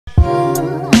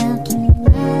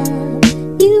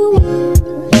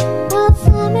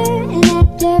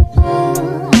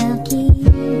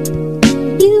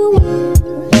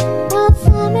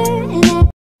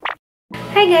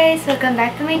guys! Welcome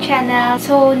back to my channel.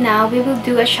 So now we will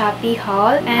do a Shopee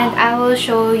haul and I will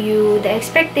show you the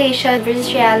expectation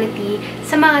versus reality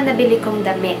sa mga nabili kong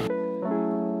damit.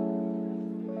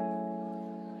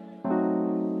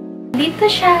 Dito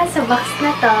siya sa box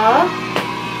na to.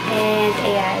 And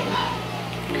ayan.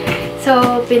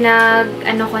 So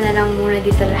pinag-ano ko na lang muna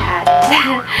dito lahat.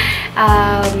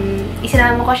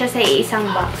 Isinama ko siya sa isang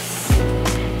box.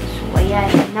 So, ayan.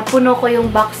 Napuno ko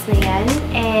yung box na yan.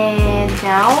 And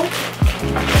now,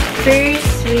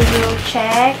 first, we will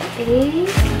check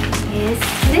is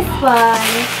this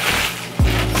one.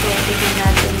 So, tignan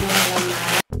natin yung laman.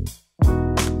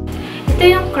 Ito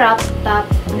yung crop top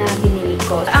na binili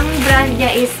ko. Ang brand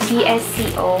niya is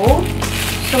BSCO.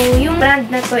 So, yung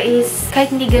brand na to is,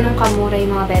 kahit hindi ganun kamura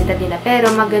yung mga benta nila, pero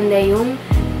maganda yung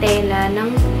tela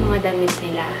ng mga damit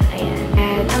nila. Ayan.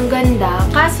 And ang ganda.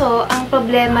 Kaso, ang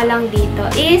problema lang dito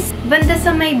is, banda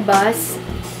sa may bus,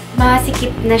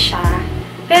 masikip na siya.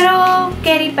 Pero,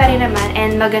 carry pa rin naman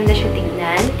and maganda siya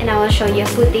tignan. And I will show you a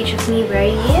footage of me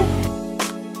wearing it.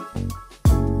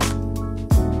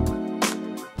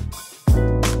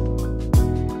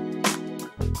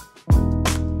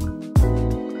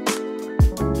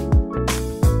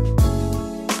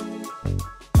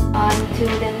 On to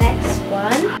the next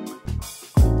one.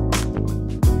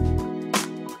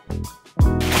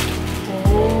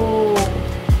 Oh.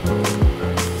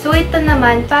 So, ito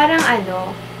naman, parang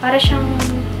ano, para siyang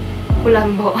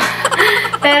kulambo.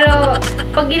 Pero,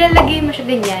 pag ilalagay mo siya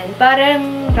ganyan,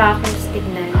 parang rockers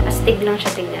tignan. Astig lang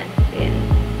siya tignan. Ayan.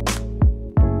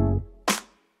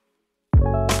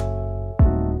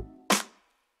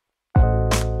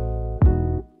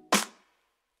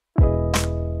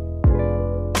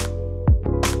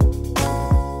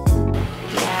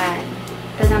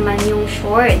 Naman yung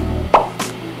short.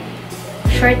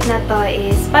 Short na to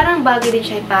is, parang bagay din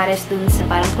siya pares dun sa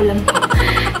parang kulambo.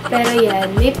 Pero yan,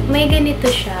 may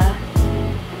ganito siya.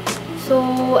 So,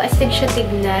 astig siya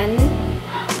tignan.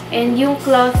 And yung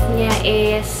cloth niya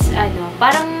is, ano,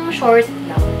 parang short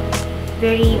lang.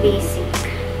 Very basic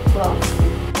cloth.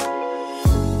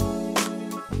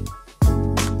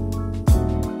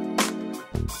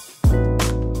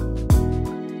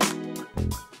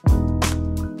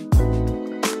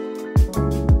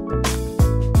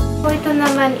 So, ito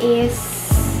naman is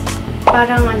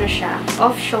parang ano siya,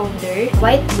 off-shoulder,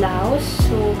 white blouse.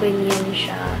 So, ganyan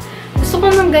siya. Gusto ko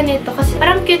ng ganito kasi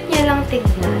parang cute niya lang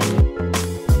tignan.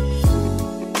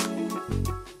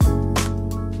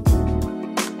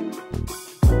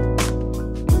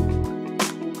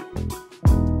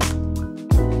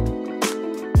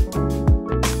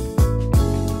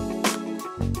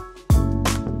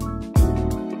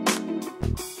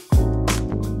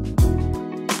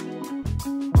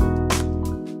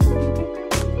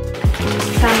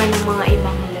 Sama ng mga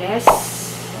ibang dress.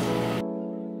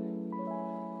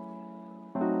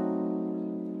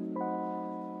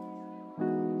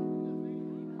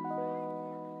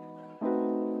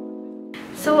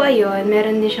 So, ayun.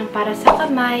 Meron din siyang para sa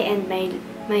kamay and may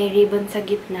ribbon sa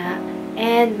gitna.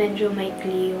 And medyo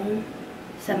maikli yung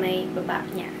sa may baba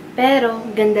niya. Pero,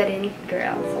 ganda rin,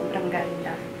 girl. Sobrang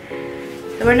ganda.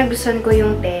 Sobrang nagustuhan ko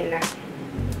yung tela.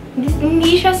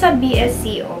 Hindi siya sa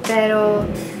BSCO, pero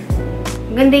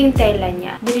ganda yung tela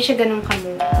niya. Hindi siya ganun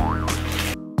kamura.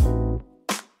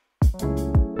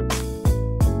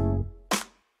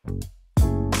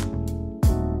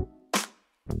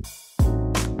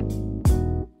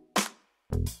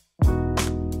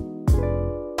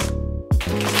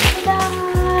 Tada!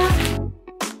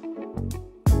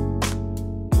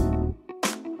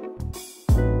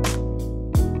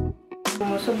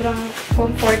 Sobrang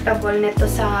comfortable nito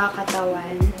sa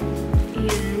katawan.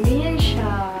 Ayan, ganyan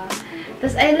siya.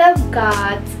 Tapos, I love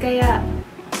cats. Kaya,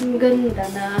 ang ganda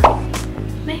na.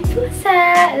 May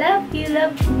pusa! Love you,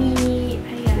 love me!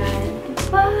 Ayan.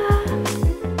 Diba?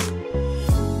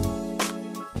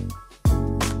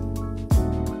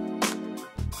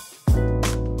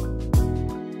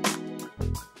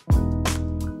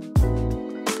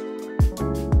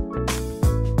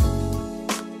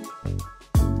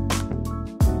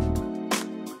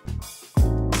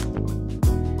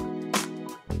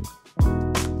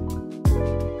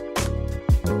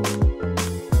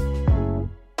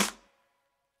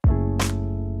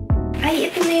 Ay,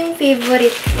 ito na yung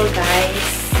favorite ko,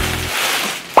 guys.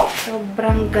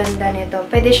 Sobrang ganda nito.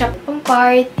 Pwede siya pang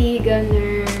party,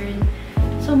 ganun.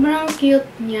 Sobrang cute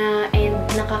niya and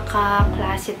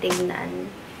nakaka-classy tignan.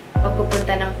 Pag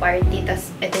pupunta ng party,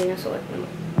 tas ito yung suot mo.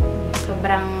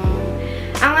 Sobrang,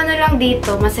 ang ano lang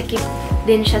dito, masakit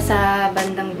din siya sa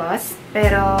bandang bust.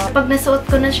 Pero, pag nasuot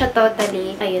ko na siya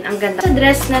totally, ayun, ang ganda. Sa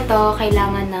dress na to,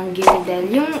 kailangan ng girdle.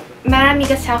 Yung marami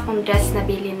kasi akong dress na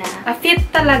bili na fit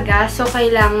talaga. So,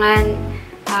 kailangan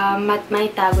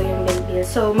may tago yung bilbil.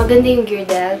 So, maganda yung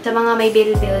girdle. Sa mga may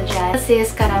bilbil dyan,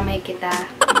 sis, karamay kita.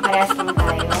 Parehas lang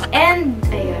tayo. And,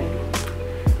 ayun.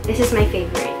 This is my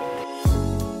favorite.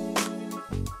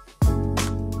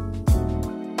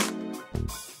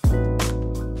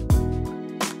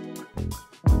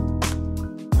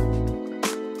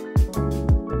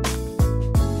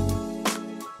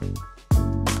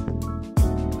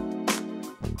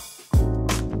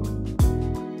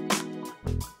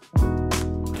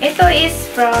 Ito is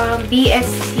from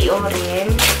BSCO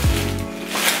rin.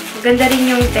 Maganda rin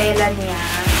yung tela niya.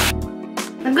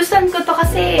 Nagustuhan ko to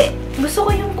kasi gusto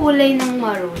ko yung kulay ng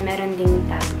maroon. Meron ding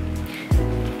tan.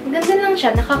 Maganda lang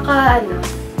siya.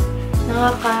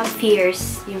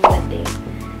 Nakaka-fierce yung dating.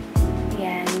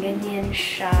 Yan, ganyan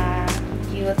siya.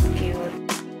 Cute, cute.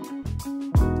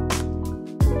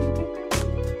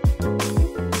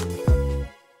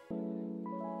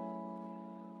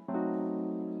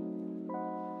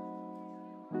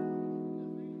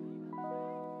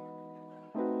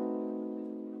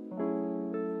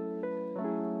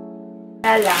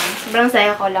 Lang. Sobrang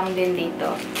saya ko lang din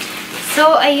dito.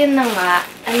 So, ayun na nga.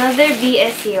 Another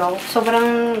BSCO.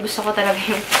 Sobrang gusto ko talaga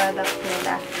yung product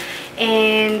nila.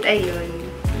 And, ayun.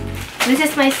 This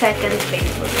is my second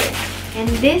favorite. And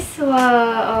this one,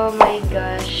 oh my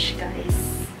gosh,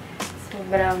 guys.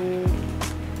 Sobrang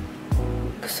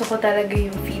gusto ko talaga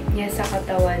yung fit niya sa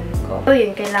katawan ko. So,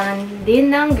 yun. Kailangan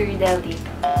din ng girdle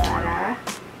dito. Para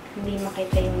hindi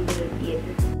makita yung bilbil.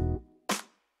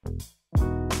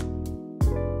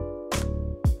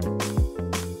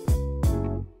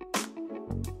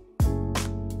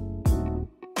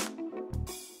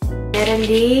 Meron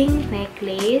ding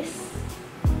necklace.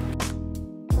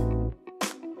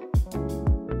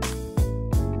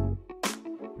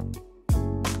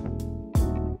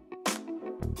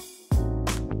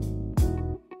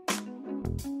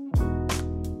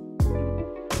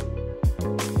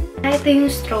 Ito yung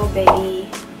strawberry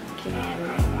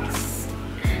kinerex.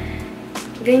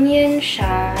 Ganyan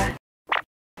siya.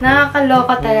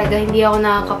 Nakakaloka talaga. Hindi ako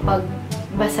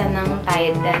nakakapagbasa ng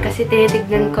tie-dye. Kasi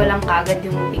tinitignan ko lang kaagad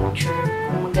yung picture.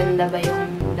 Kung maganda ba yung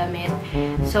damit.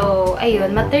 So,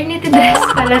 ayun. Maternity dress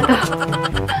pala to.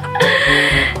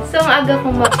 So, ang aga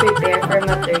kong ma-prepare for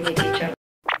maternity job.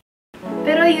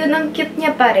 Pero yun, ang cute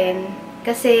niya pa rin.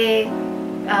 Kasi,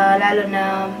 lalo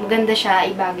na maganda siya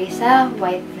ibagay sa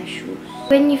white na shoes.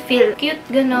 When you feel cute,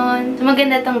 ganon. So,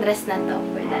 maganda tong dress na to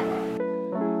for that.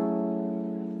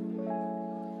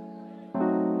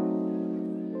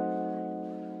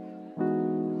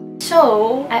 So,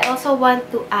 I also want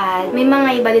to add, may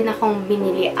mga iba din akong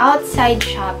binili outside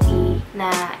Shopee na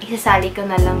isasali ko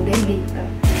na lang din dito.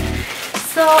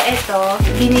 So, ito,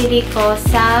 binili ko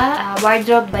sa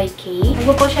Wardrobe by K.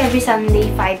 Nagpo-post siya every Sunday,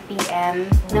 5 PM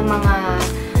ng mga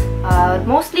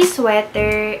mostly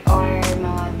sweater or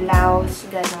mga blouse,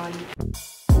 ganon.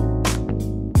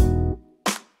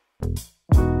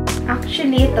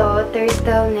 Actually, ito,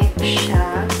 turtleneck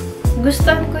siya.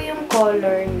 Gustuhan ko yung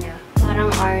color niya. Parang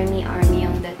army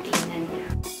yung datingan niya.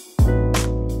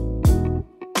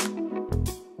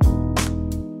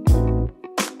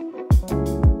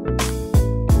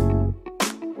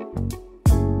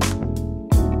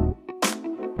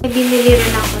 Binili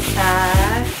rin ako sa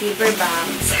zipper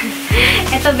bags.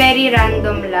 Ito very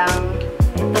random lang.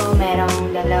 Ito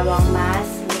merong dalawang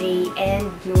mask, gray and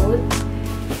nude.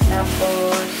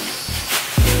 Tapos,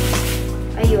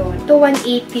 ayun. Ito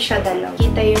 180 siya dalaw.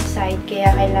 Kita yung side,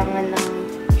 kaya kailangan ng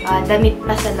damit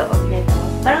pa sa loob nito.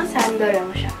 Parang sando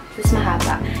lang siya. Tapos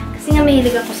mahaba. Kasi nga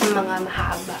mahilig ako sa mga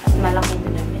mahaba at malaki na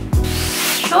damit.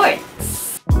 Shorts!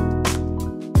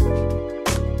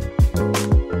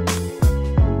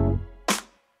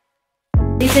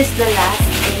 This is the last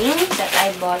thing that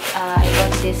I bought. I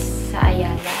bought this sa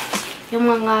Ayala. Yung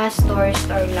mga store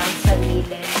lang sa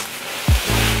Lilin.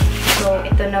 So,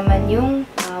 ito naman yung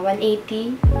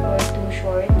 180 for 2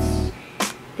 shorts.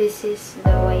 This is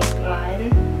the white one.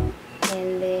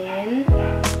 And then,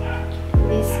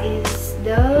 this is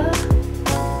the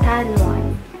tan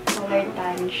one. Color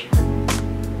tan siya.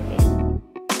 Okay.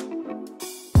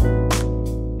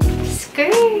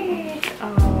 Skirt!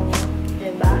 Oh,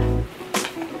 diba?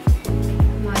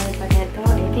 Mahal pa nito.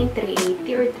 I think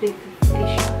 380 or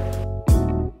 350 siya.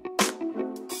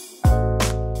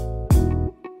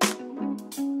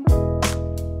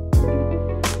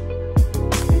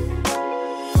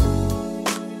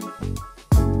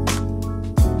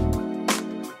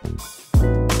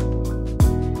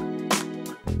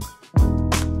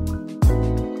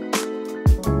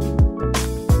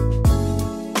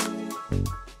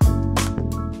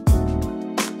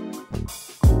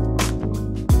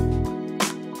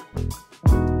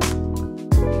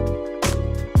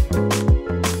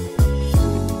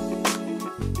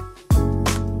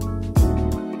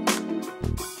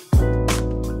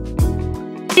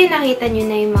 nakita nyo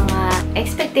na yung mga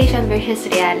expectation versus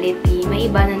reality. May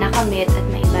iba na nakamit at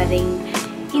may iba ring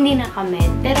hindi nakamit.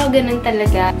 Pero ganun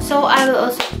talaga. So, I will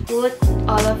also put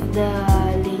all of the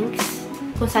links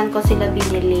kung saan ko sila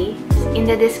binili in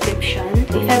the description.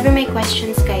 If ever may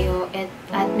questions kayo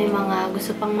at may mga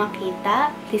gusto pang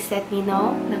makita, please let me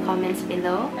know in the comments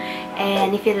below.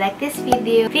 And if you like this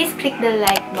video, please click the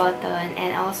like button.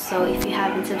 And also, if you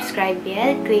haven't subscribed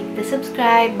yet, click the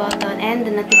subscribe button and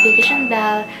the notification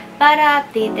bell para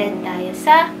updated tayo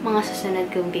sa mga susunod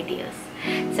kong videos.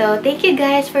 So, thank you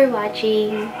guys for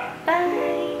watching. Bye!